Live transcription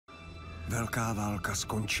Velká válka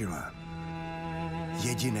skončila.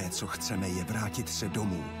 Jediné, co chceme, je vrátit se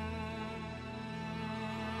domů.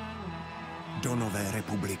 Do nové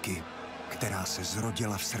republiky, která se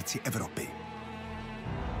zrodila v srdci Evropy.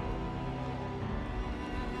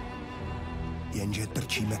 Jenže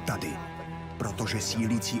trčíme tady, protože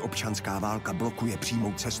sílící občanská válka blokuje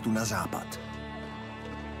přímou cestu na západ.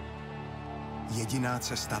 Jediná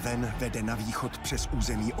cesta ven vede na východ přes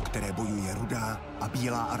území, o které bojuje Rudá a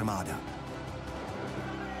Bílá armáda.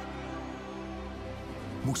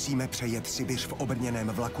 Musíme přejet Sibiř v obrněném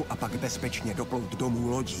vlaku a pak bezpečně doplout domů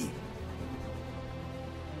lodí.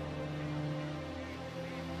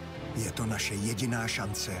 Je to naše jediná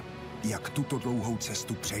šance, jak tuto dlouhou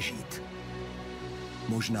cestu přežít.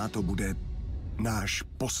 Možná to bude náš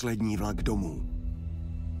poslední vlak domů.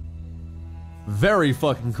 Very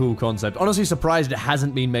fucking cool concept. Honestly surprised it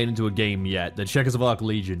hasn't been made into a game yet. The Czech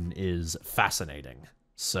Legion is fascinating.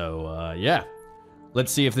 So, yeah.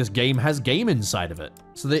 Let's see if this game has game inside of it.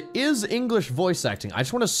 So there is English voice acting. I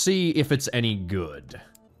just want to see if it's any good.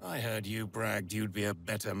 I heard you bragged you'd be a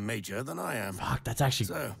better major than I am. Fuck, that's actually...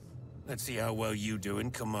 So, let's see how well you do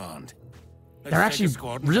in command. They're actually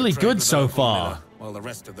really good so far. While the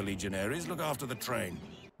rest of the legionaries look after the train.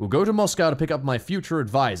 We'll go to Moscow to pick up my future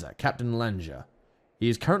advisor, Captain Langer. He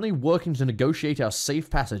is currently working to negotiate our safe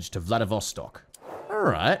passage to Vladivostok.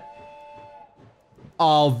 Alright.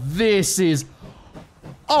 Oh, this is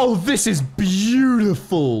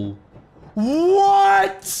beautiful.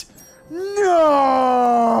 What? No!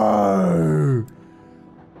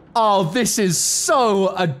 Oh, this is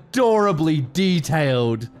so adorably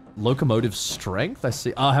detailed. Locomotive strength, I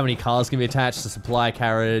see. Oh, how many cars can be attached to supply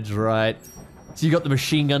carriage, right? So you got the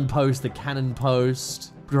machine gun post, the cannon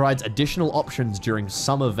post. Provides additional options during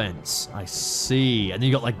some events. I see. And then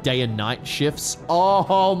you got like day and night shifts.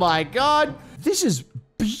 Oh my god. This is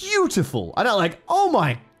beautiful. I know, like, oh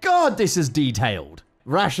my god, this is detailed.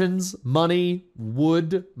 Rations, money,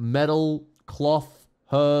 wood, metal, cloth,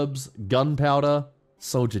 herbs, gunpowder,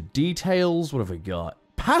 soldier details. What have we got?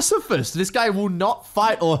 Pacifist. This guy will not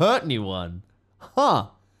fight or hurt anyone. Huh.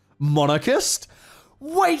 Monarchist.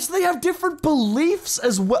 Wait, so they have different beliefs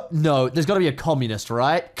as well? No, there's got to be a communist,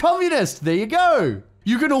 right? Communist, there you go.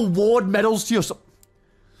 You can award medals to yourself.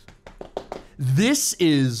 This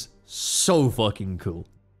is so fucking cool.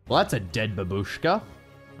 Well, that's a dead babushka.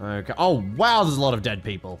 Okay. Oh, wow, there's a lot of dead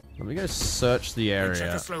people. Let me go search the area.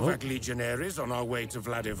 Czechoslovak legionaries on our way to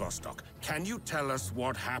Vladivostok. Can you tell us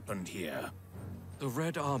what happened here? The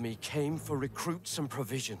Red Army came for recruits and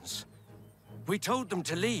provisions. We told them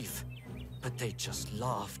to leave. But they just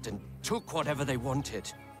laughed and took whatever they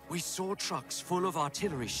wanted. We saw trucks full of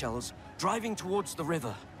artillery shells driving towards the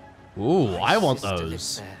river. Ooh, I want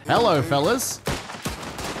those. Hello, fellas.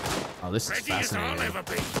 Oh, this is fascinating.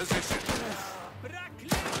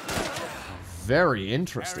 Very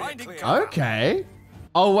interesting. Okay.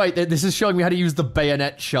 Oh, wait, this is showing me how to use the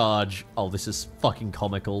bayonet charge. Oh, this is fucking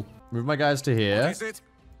comical. Move my guys to here. What is it?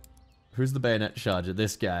 Who's the bayonet charger?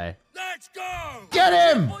 This guy. Let's go!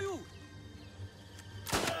 Get him!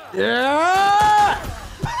 Yeah!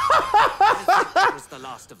 Was the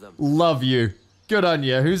last of them. Love you. Good on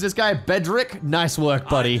you. Who's this guy? Bedrick? Nice work,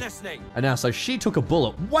 buddy. Listening. And now, so she took a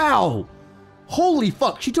bullet. Wow! Holy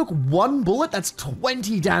fuck, she took one bullet? That's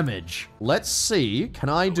 20 damage. Let's see, can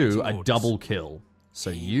I do a double kill? So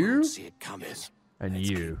you, See it coming. and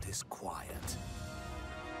you. Keep this quiet.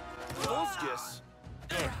 Now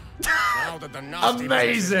that the nasty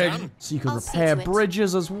business is Amazing! done, So you can I'll see repair to it.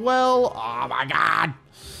 bridges as well. Oh my god.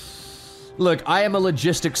 Look, I am a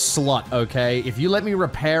logistics slut, okay? If you let me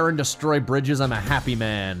repair and destroy bridges, I'm a happy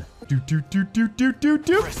man. Do.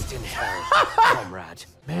 Rest in hell, comrade.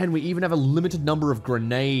 Man, we even have a limited number of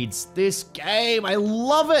grenades. This game, I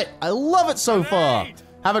love it. I love it so far.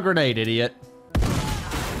 Have a grenade, idiot.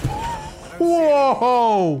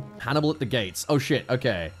 Whoa! Hannibal at the gates. Oh shit,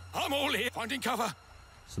 okay. I'm all here. Finding cover.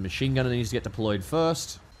 So the machine gunner needs to get deployed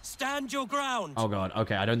first. Stand your ground. Oh god,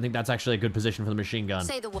 okay, I don't think that's actually a good position for the machine gun.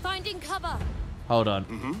 Say the word. Finding cover. Hold on.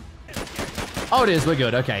 Oh, it is, we're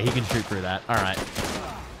good. Okay, he can shoot through that. All right.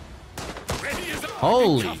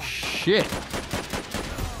 Holy shit.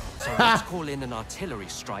 So let's call in an artillery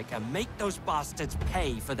strike and make those bastards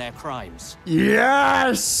pay for their crimes.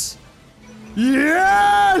 Yes!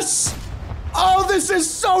 Yes! Oh, this is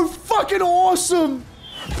so fucking awesome!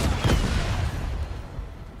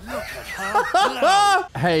 Look at her.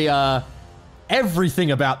 Hey,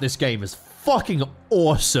 everything about this game is fucking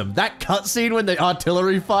awesome. That cutscene when the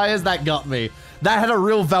artillery fires, that got me. That had a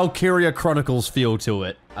real Valkyria Chronicles feel to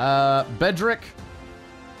it. Bedrick,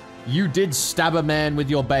 you did stab a man with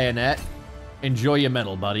your bayonet. Enjoy your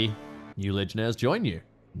medal, buddy. New legionnaires join you.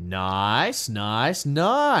 Nice, nice,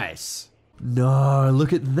 nice. No,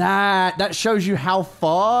 look at that. That shows you how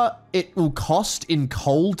far it will cost in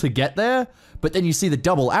coal to get there. But then you see the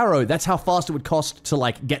double arrow. That's how fast it would cost to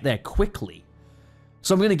like get there quickly.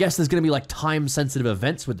 So I'm gonna guess there's gonna be like time-sensitive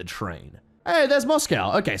events with the train. Hey, there's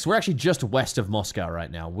Moscow. Okay, so we're actually just west of Moscow right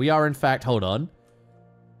now. We are in fact, hold on.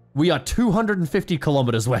 We are 250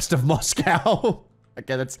 kilometers west of Moscow.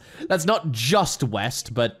 Okay, that's not just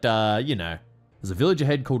west, but you know. There's a village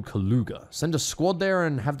ahead called Kaluga. Send a squad there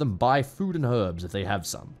and have them buy food and herbs if they have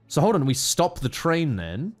some. So hold on, we stop the train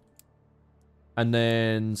then. And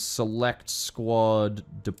then select squad,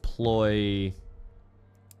 deploy.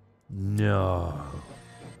 No.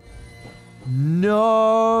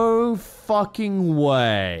 No fucking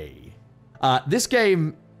way. This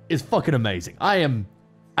game is fucking amazing. I am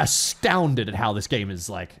astounded at how this game is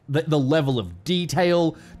like. The level of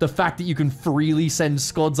detail, the fact that you can freely send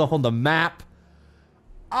squads off on the map.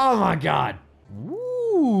 Oh my god.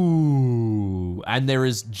 Ooh. And there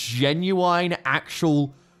is genuine,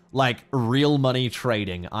 actual, like, real money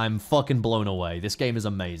trading. I'm fucking blown away. This game is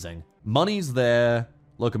amazing. Money's there.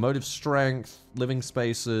 Locomotive strength, living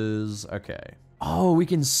spaces. Okay. Oh, we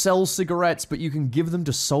can sell cigarettes, but you can give them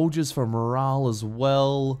to soldiers for morale as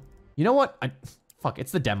well. You know what? Fuck,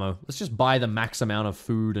 it's the demo. Let's just buy the max amount of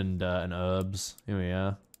food and herbs. Here we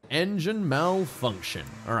are. Engine malfunction.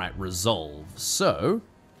 All right, resolve. So,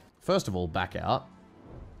 first of all, back out.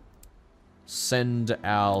 Send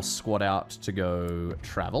our squad out to go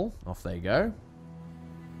travel. Off they go.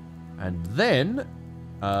 And then,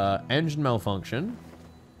 engine malfunction.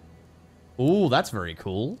 Ooh, that's very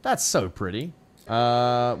cool. That's so pretty.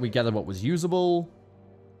 We gathered what was usable.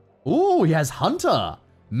 Ooh, he has Hunter.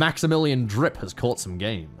 Maximilian Drip has caught some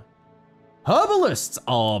game. Herbalists.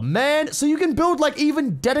 Oh, man. So you can build, like,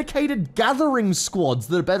 even dedicated gathering squads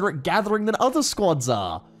that are better at gathering than other squads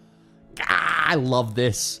are. Ah, I love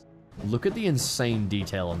this. Look at the insane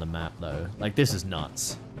detail on the map, though. Like, this is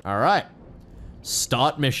nuts. All right.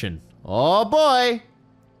 Start mission. Oh, boy.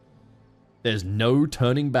 There's no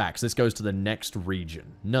turning back. So this goes to the next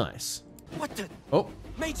region. Nice. What the? Oh.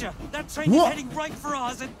 Major, that train is heading right for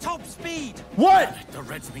us at top speed. What? The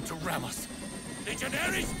Reds mean to ram us.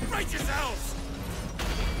 Legionaries, brace yourselves!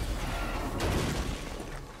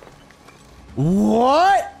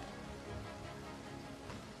 What?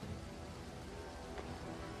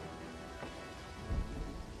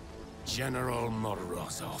 General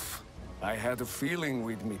Morozov. I had a feeling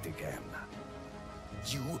we'd meet again.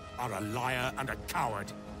 You are a liar and a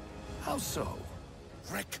coward. How so?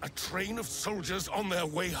 Wreck a train of soldiers on their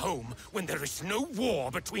way home when there is no war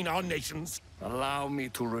between our nations? Allow me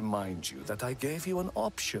to remind you that I gave you an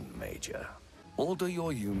option, Major. Order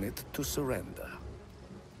your unit to surrender.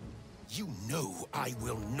 You know I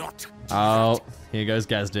will not do Oh, that. here goes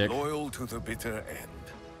Gazdick. Loyal to the bitter end.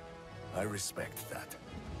 I respect that.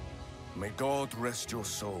 May God rest your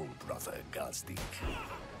soul, brother Gazdik.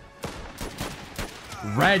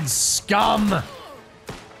 Red scum!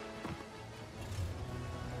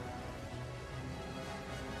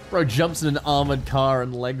 Bro jumps in an armored car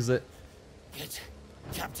and legs it. Get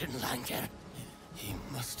Captain Lanker. He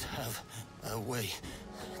must have a way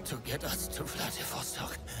to get us to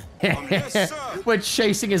Vladivostok. We're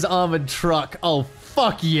chasing his armored truck. Oh,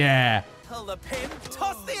 fuck yeah. Pull the pin,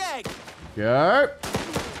 toss the egg. Go.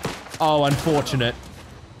 Oh, unfortunate.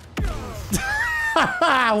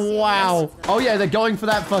 Wow. Oh yeah, they're going for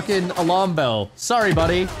that fucking alarm bell. Sorry,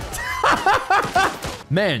 buddy.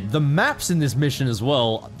 Man, the maps in this mission as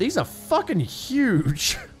well, these are fucking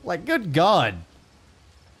huge. Like, good God.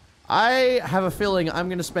 I have a feeling I'm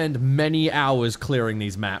gonna spend many hours clearing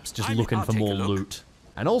these maps just looking for more loot.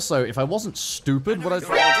 And also, if I wasn't stupid, what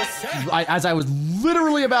as I was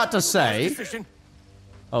literally about to say...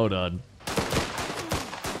 Hold on.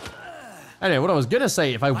 Anyway, what I was gonna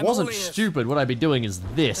say, if I wasn't stupid, what I'd be doing is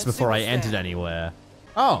this before I entered anywhere.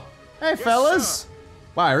 Oh, hey fellas!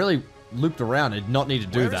 Wow, I really looped around. I did not need to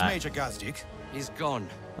do that. Where is Major Gazdik? He's gone.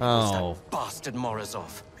 Oh. That bastard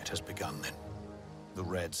Morozov. It has begun then. The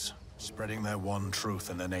Reds, spreading their one truth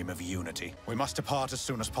in the name of unity. We must depart as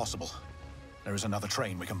soon as possible. There is another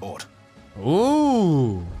train we can board.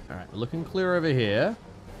 Ooh! Alright, we're looking clear over here.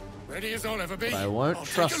 Ready as I'll ever be. But I won't I'll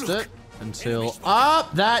trust take a look. it until... Ah!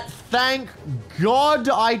 That, thank God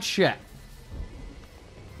I checked.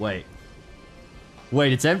 Wait.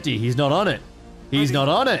 Wait, it's empty. He's not on it. He's not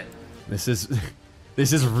on it. This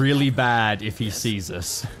is really bad if he sees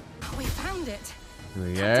us. We found it. Here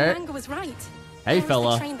we Captain go. Langer was right. Hey, There is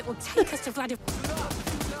fella. the train that will take us to Vladivostok.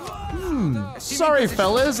 Sorry,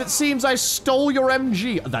 fellas. It seems I stole your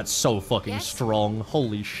MG. That's so fucking Yes? strong.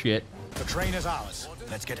 Holy shit. The train is ours.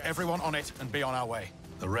 Let's get everyone on it and be on our way.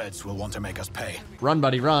 The Reds will want to make us pay. Run,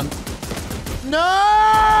 buddy, run.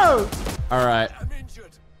 No! All right.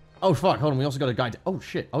 Oh, fuck. Hold on. We also got a guy. Oh,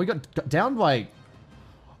 shit. Oh, we got down by...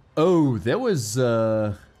 Oh, there was...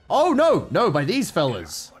 Oh, no. No, by these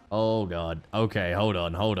fellas. Oh, God. Okay, hold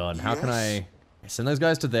on. How can I... Send those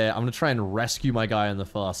guys to there. I'm going to try and rescue my guy on the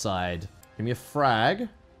far side. Give me a frag.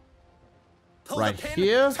 Right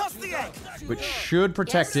here. Which should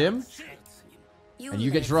protect him. And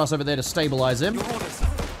you get your ass over there to stabilize him.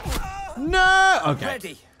 No!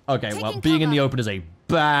 Okay. Okay, well, being in the open is a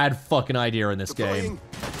bad fucking idea in this game.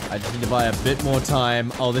 I just need to buy a bit more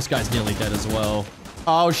time. Oh, this guy's nearly dead as well.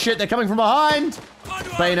 Oh, shit, they're coming from behind!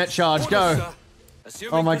 Bayonet charge, go.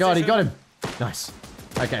 Oh my god, he got him. Nice.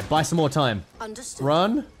 Okay, buy some more time.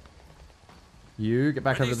 Run. You, get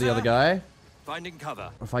back over to the other guy. Finding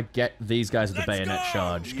cover. If I get these guys with the bayonet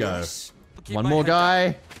charge, go. One more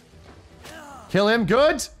guy. Kill him,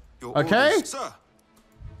 good. Okay.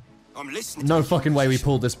 I'm listening. No fucking way we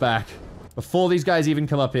pulled this back. Before these guys even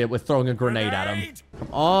come up here, we're throwing a grenade at them.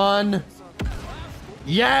 Come on.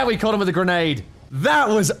 Yeah, we caught him with a grenade. That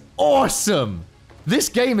was awesome. This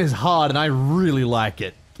game is hard and I really like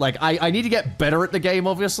it. Like, I need to get better at the game,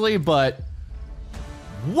 obviously, but...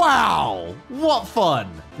 Wow! What fun!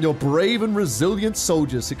 Your brave and resilient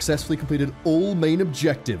soldiers successfully completed all main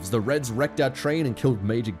objectives. The Reds wrecked our train and killed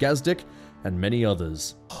Major Gazdick and many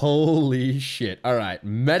others. Holy shit. Alright,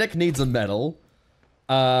 Medic needs a medal.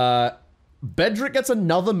 Bedrick gets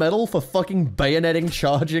another medal for fucking bayoneting,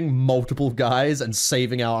 charging multiple guys and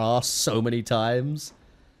saving our ass so many times.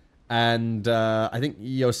 And, I think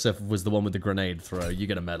Yosef was the one with the grenade throw. You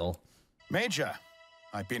get a medal. Major,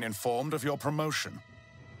 I've been informed of your promotion.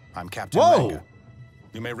 I'm Captain Whoa! Langer.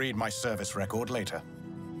 You may read my service record later.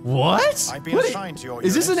 What? I've been assigned to your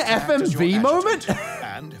Is this an unit to act as your FMV moment? adjutant,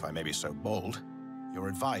 and, if I may be so bold, your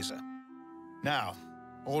advisor. Now,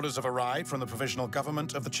 orders have arrived from the Provisional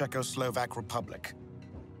Government of the Czechoslovak Republic.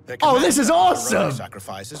 Oh, this is awesome!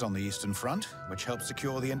 Sacrifices on the Eastern Front, which help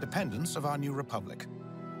secure the independence of our new republic.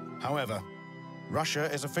 However,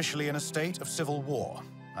 Russia is officially in a state of civil war,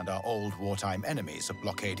 and our old wartime enemies have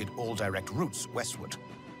blockaded all direct routes westward.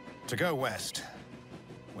 To go west,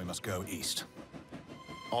 we must go east.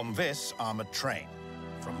 On this armored train,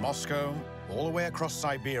 from Moscow all the way across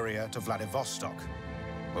Siberia to Vladivostok,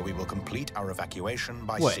 where we will complete our evacuation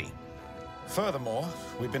by sea. Furthermore,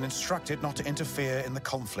 we've been instructed not to interfere in the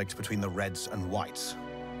conflict between the Reds and Whites.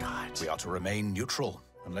 God. We are to remain neutral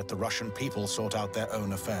and let the Russian people sort out their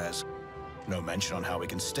own affairs. No mention on how we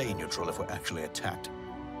can stay neutral if we're actually attacked.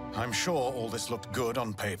 I'm sure all this looked good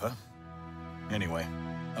on paper. Anyway,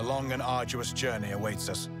 a long and arduous journey awaits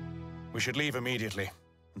us. We should leave immediately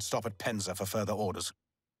and stop at Penza for further orders.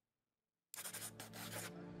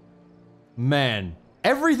 Man,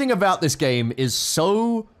 everything about this game is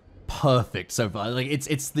so perfect so far. Like,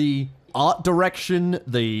 it's the art direction,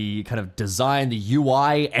 the kind of design, the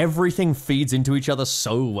UI, everything feeds into each other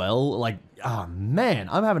so well. Like, ah, man,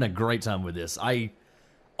 I'm having a great time with this. I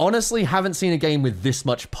honestly haven't seen a game with this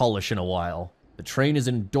much polish in a while. The train is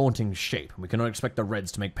in daunting shape, and we cannot expect the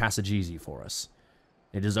Reds to make passage easy for us.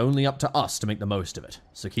 It is only up to us to make the most of it,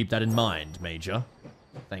 so keep that in mind, Major.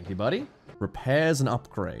 Thank you, buddy. Repairs and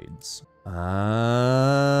upgrades.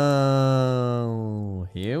 Oh,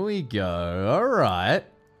 here we go. All right.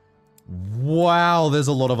 Wow, there's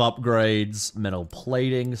a lot of upgrades. Metal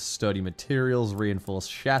plating, sturdy materials,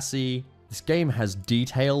 reinforced chassis. This game has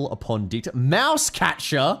detail upon detail. Mouse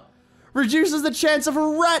catcher reduces the chance of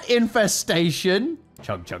a rat infestation.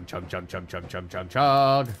 Chug, chug, chug, chug, chug, chug, chug, chug,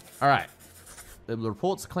 chug. All right. The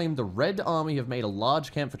reports claim the Red Army have made a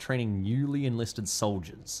large camp for training newly enlisted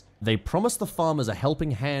soldiers. They promise the farmers a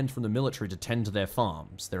helping hand from the military to tend to their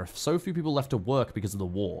farms. There are so few people left to work because of the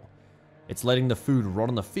war. It's letting the food rot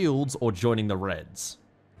in the fields or joining the Reds.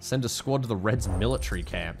 Send a squad to the Reds military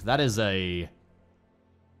camp. That is a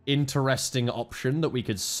interesting option that we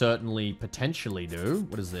could certainly potentially do.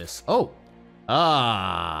 What is this? Oh.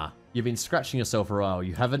 Ah. You've been scratching yourself for a while.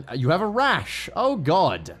 You have a rash. Oh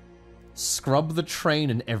god. Scrub the train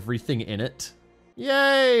and everything in it.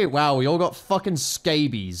 Yay! Wow, we all got fucking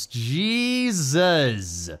scabies.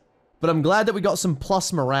 Jesus. But I'm glad that we got some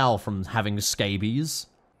plus morale from having scabies.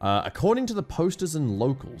 According to the posters and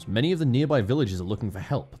locals, many of the nearby villages are looking for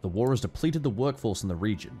help. The war has depleted the workforce in the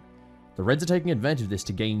region. The Reds are taking advantage of this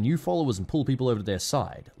to gain new followers and pull people over to their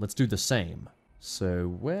side. Let's do the same. So,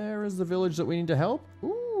 where is the village that we need to help?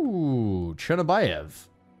 Ooh, Chernobyv.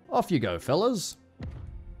 Off you go, fellas.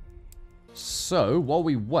 So, while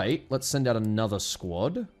we wait, let's send out another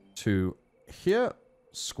squad to here.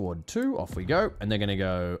 Squad 2, off we go. And they're gonna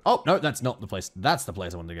go... Oh, no, that's not the place. That's the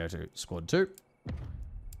place I wanted to go to. Squad 2.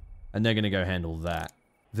 And they're gonna go handle that.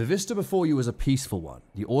 The vista before you is a peaceful one.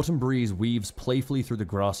 The autumn breeze weaves playfully through the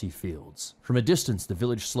grassy fields. From a distance, the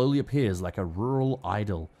village slowly appears like a rural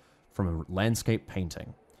idyll from a landscape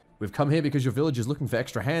painting. We've come here because your village is looking for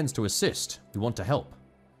extra hands to assist. We want to help.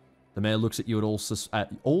 The mayor looks at you all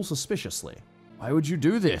suspiciously. Why would you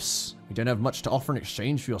do this? We don't have much to offer in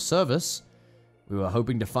exchange for your service. We were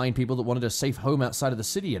hoping to find people that wanted a safe home outside of the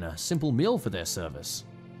city and a simple meal for their service.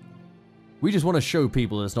 We just want to show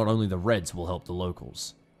people that it's not only the Reds who will help the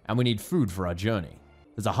locals. And we need food for our journey.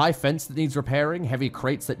 There's a high fence that needs repairing, heavy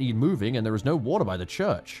crates that need moving, and there is no water by the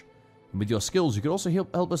church. And with your skills, you could also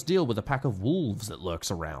help us deal with a pack of wolves that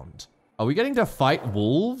lurks around. Are we getting to fight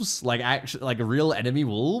wolves? Like real enemy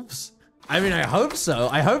wolves? I mean, I hope so.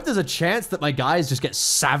 I hope there's a chance that my guys just get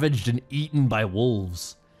savaged and eaten by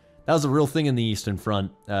wolves. That was a real thing in the Eastern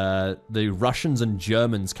Front. The Russians and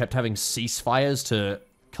Germans kept having ceasefires to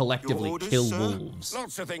collectively Orders, kill sir? wolves.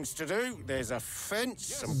 Lots of things to do. There's a fence,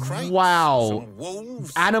 some crates, Wow. some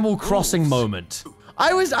wolves. Animal Crossing moment.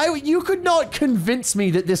 You could not convince me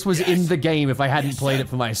that this was in the game if I hadn't played it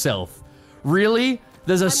for myself. Really?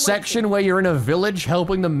 There's a section where you're in a village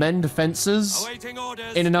helping them mend fences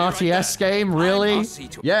in an RTS game? Really?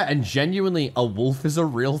 Yeah, and genuinely, a wolf is a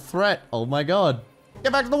real threat. Oh my god.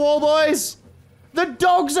 Get back to the wall, boys! The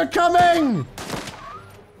dogs are coming!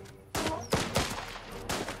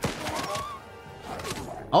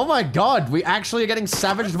 Oh my god, we actually are getting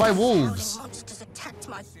savaged by wolves. Monsters attacked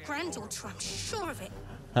my granddaughter, I'm sure of it.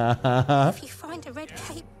 A If you find a red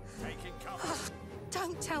cape,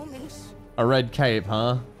 don't tell me. red cape,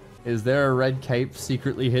 huh? Is there a red cape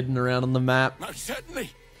secretly hidden around on the map? No,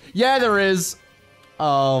 certainly. Yeah, there is.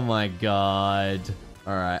 Oh my god.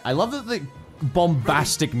 Alright, I love that the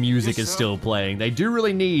bombastic music is still playing. They do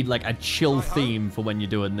really need like a chill theme for when you're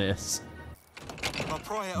doing this. I'll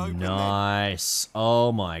pry it open. Nice.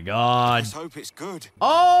 Oh my god. Let's hope it's good.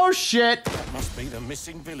 Oh shit. Must be the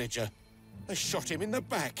missing villager. They shot him in the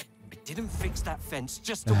back. I didn't fix that fence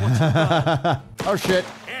just to watch it burn. Oh shit.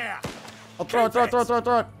 Yeah. Oh, throw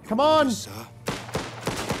it. Come on. Sir.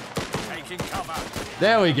 Taking cover.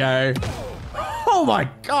 There we go. Oh my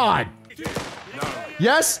god.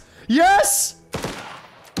 Yes. Yes.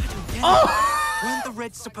 Oh. Weren't the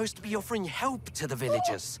Reds supposed to be offering help to the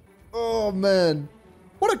villagers? Oh man,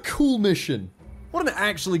 what a cool mission. What an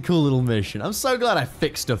actually cool little mission. I'm so glad I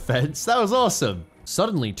fixed a fence. That was awesome.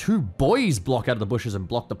 Suddenly, two boys block out of the bushes and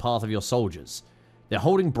block the path of your soldiers. They're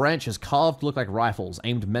holding branches carved to look like rifles,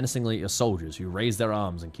 aimed menacingly at your soldiers, who raise their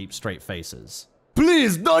arms and keep straight faces.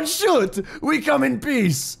 Please don't shoot. We come in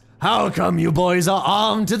peace. How come you boys are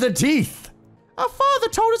armed to the teeth? Our father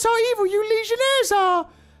told us how evil you legionnaires are.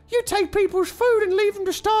 You take people's food and leave them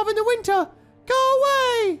to starve in the winter. Go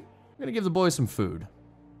away. I'm gonna give the boys some food.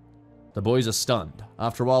 The boys are stunned.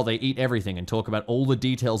 After a while, they eat everything and talk about all the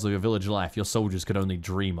details of your village life your soldiers could only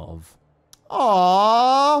dream of.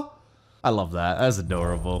 Aww. I love that. That's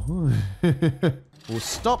adorable. We'll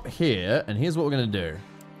stop here, and here's what we're gonna do.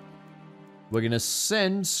 We're gonna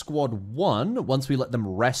send Squad 1, once we let them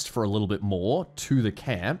rest for a little bit more, to the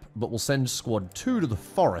camp, but we'll send Squad 2 to the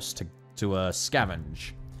forest to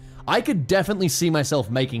scavenge. I could definitely see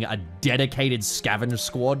myself making a dedicated scavenge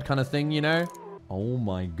squad kind of thing, you know? Oh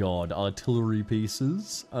my god, artillery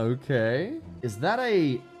pieces. Okay. Is that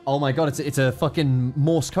a... Oh my god, it's a fucking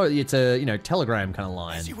Morse code. It's a, you know, telegram kind of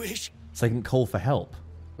line. As you wish. So they can call for help.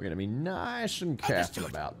 We're gonna be nice and careful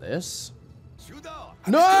about this.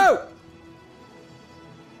 No!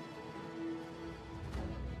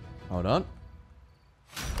 Hold on.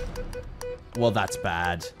 Well, that's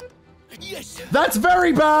bad. Yes. That's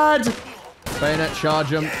very bad! Bayonet charge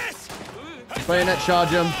him. Bayonet charge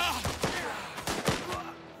him.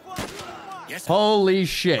 Yes. Holy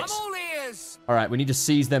shit. I'm all ears. Alright, we need to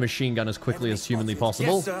seize their machine gun as quickly as humanly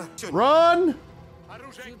possible. Yes, sir. Run!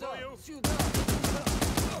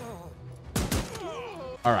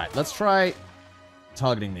 Alright, let's try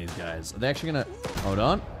targeting these guys. Are they actually gonna... Hold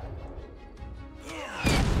on.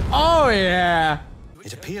 Oh, yeah!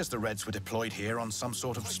 It appears the Reds were deployed here on some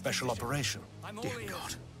sort of special operation. Dear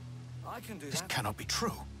God. This cannot be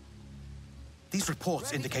true. These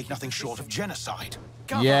reports indicate nothing short of genocide.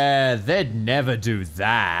 Yeah, they'd never do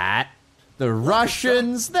that. The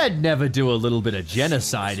Russians, they'd never do a little bit of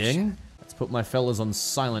genociding. Let's put my fellas on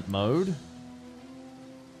silent mode.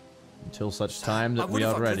 Until such time that we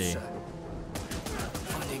are ready.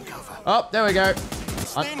 Oh, there we go.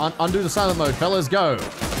 Undo the silent mode, fellas, go.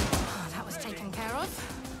 That was taken care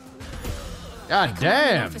of. God The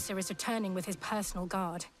damn. officer is returning with his personal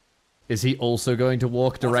guard.